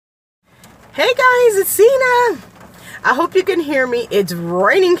Hey guys, it's Cena. I hope you can hear me. It's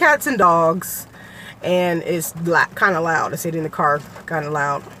raining cats and dogs, and it's kind of loud. I sit in the car, kind of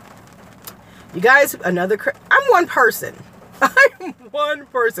loud. You guys, I'm one person. I'm one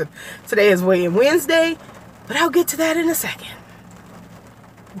person. Today is weigh-in Wednesday, but I'll get to that in a second.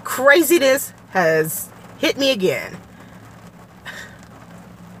 Craziness has hit me again.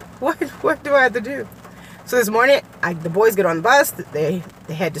 What do I have to do? So this morning, the boys get on the bus. They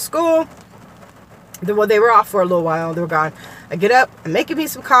head to school. Well, they were off for a little while. They were gone. I get up, I'm making me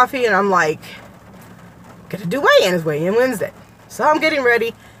some coffee, and I'm like, gotta do weigh-in. It's weigh-in Wednesday. So I'm getting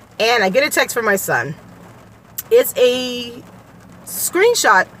ready, and I get a text from my son. It's a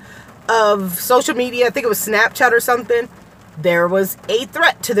screenshot of social media. I think it was Snapchat or something. There was a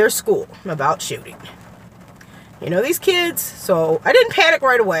threat to their school about shooting. You know, these kids. So I didn't panic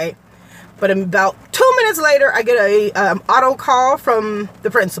right away. But about 2 minutes later, I get a auto call from the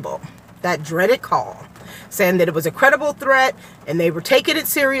principal. That dreaded call, saying that it was a credible threat and they were taking it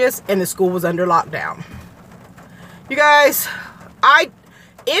serious and the school was under lockdown. You guys, I,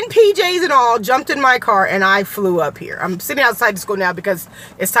 in PJs and all, jumped in my car and I flew up here. I'm sitting outside the school now because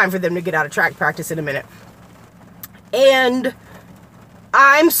it's time for them to get out of track practice in a minute. And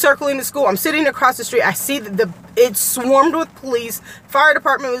I'm circling the school. I'm sitting across the street. I see that it swarmed with police. Fire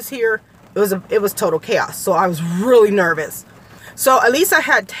department was here. It was total chaos. So I was really nervous. So at least I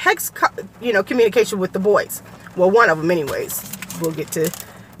had text, communication with the boys. Well, one of them anyways. We'll get to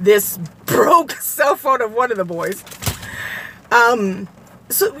this broke cell phone of one of the boys.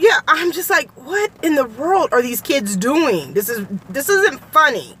 So yeah, I'm just like, what in the world are these kids doing? This isn't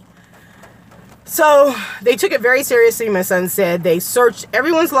funny. So they took it very seriously. My son said they searched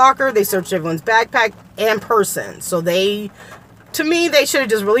everyone's locker. They searched everyone's backpack and person. So to me, they should have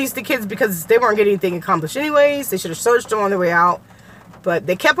just released the kids because they weren't getting anything accomplished anyways. They should have searched them on their way out. But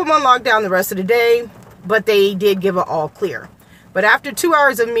they kept them on lockdown the rest of the day. But they did give it all clear. But after 2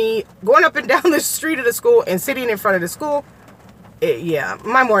 hours of me going up and down the street of the school and sitting in front of the school,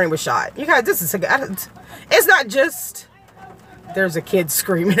 my morning was shot. You guys, it's not just... There's a kid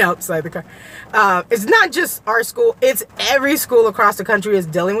screaming outside the car. It's not just our school. It's every school across the country is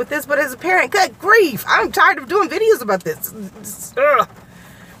dealing with this. But as a parent, good grief, I'm tired of doing videos about this.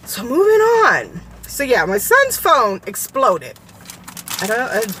 So moving on. So yeah, my son's phone exploded. I don't know,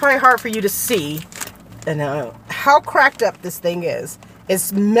 it's probably hard for you to see. And how cracked up this thing is.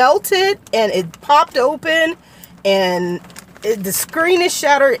 It's melted and it popped open and the screen is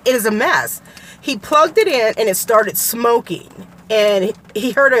shattered. It is a mess. He plugged it in and it started smoking. And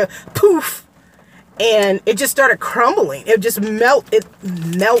he heard a poof, and it just started crumbling. It just melted.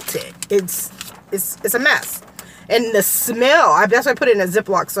 It's a mess. And the smell, that's why I put it in a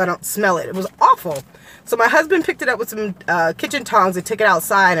Ziploc so I don't smell it. It was awful. So my husband picked it up with some kitchen tongs and took it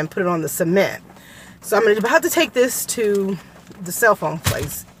outside and put it on the cement. So I'm about to take this to the cell phone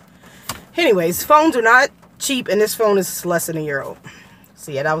place. Anyways, phones are not cheap, and this phone is less than a year old.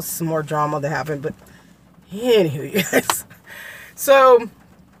 So yeah, that was some more drama that happened. But anywho, you guys. So,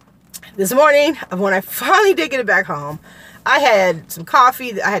 this morning, when I finally did get it back home, I had some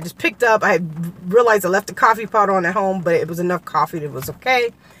coffee that I had just picked up. I had realized I left the coffee pot on at home, but it was enough coffee that it was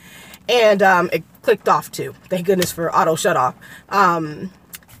okay. And it clicked off too. Thank goodness for auto shut off. And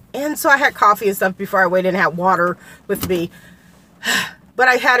so I had coffee and stuff before I waited and had water with me. But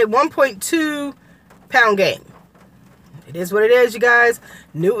I had a 1.2 pound gain. It is what it is, you guys.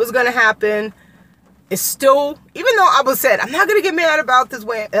 Knew it was going to happen. It's still, even though I was said, I'm not going to get mad about this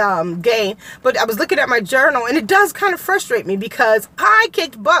gain, but I was looking at my journal, and it does kind of frustrate me because I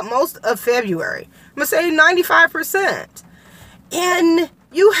kicked butt most of February. I'm going to say 95%. And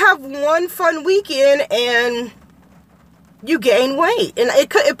you have one fun weekend, and you gain weight. And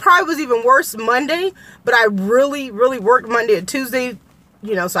it probably was even worse Monday, but I really, really worked Monday and Tuesday,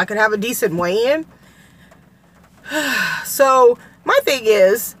 so I could have a decent weigh-in. So, my thing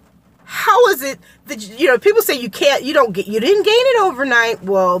is, how is it that, people say you didn't gain it overnight.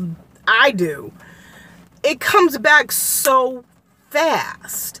 Well, I do. It comes back so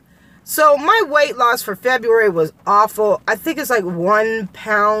fast. So my weight loss for February was awful. I think it's like 1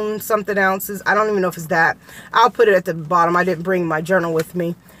 pound something ounces. I don't even know if it's that. I'll put it at the bottom. I didn't bring my journal with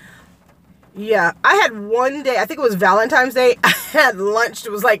me. Yeah, I had one day, I think it was Valentine's Day. I had lunch.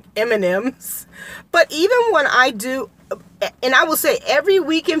 It was like M&Ms. But even when I do, and I will say every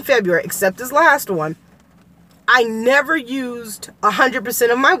week in February, except this last one, I never used 100%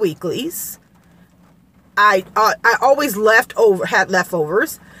 of my weeklies. I always had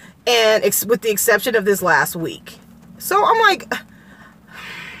leftovers, and with the exception of this last week. So I'm like,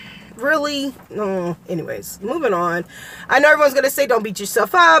 really? No. Anyways, moving on. I know everyone's going to say don't beat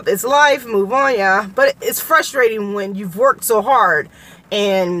yourself up. It's life. Move on, yeah. But it's frustrating when you've worked so hard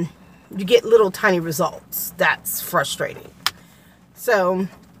and you get little tiny results. That's frustrating. So,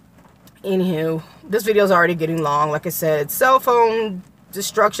 anywho, this video is already getting long. Like I said, cell phone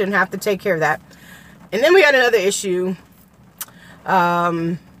destruction. Have to take care of that. And then we had another issue.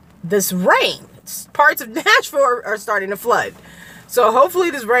 This rain. Parts of Nashville are starting to flood. So hopefully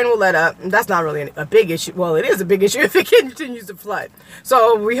this rain will let up. That's not really a big issue. Well, it is a big issue if it continues to flood.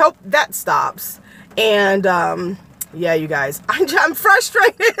 So we hope that stops. And yeah, you guys, I'm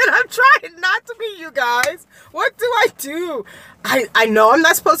frustrated. I'm trying not to be you guys. What do I do? I know I'm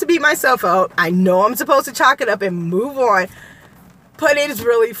not supposed to beat myself up. I know I'm supposed to chalk it up and move on. But it is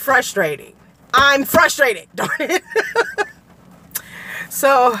really frustrating. I'm frustrated. Darn it.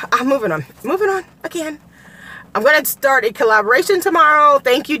 So I'm moving on again. I'm going to start a collaboration tomorrow.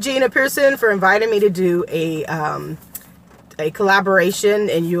 Thank you, Gina Pearson, for inviting me to do a collaboration,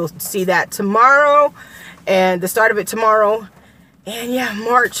 and you'll see that tomorrow, and the start of it tomorrow. And yeah,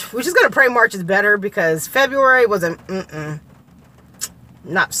 March. We're just going to pray March is better, because February wasn't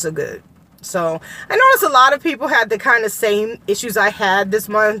not so good. So I noticed a lot of people had the kind of same issues I had this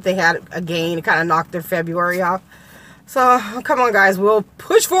month. They had, again, it kind of knocked their February off. So come on, guys, we'll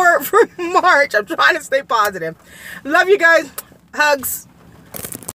push forward for March. I'm trying to stay positive. Love you guys. Hugs.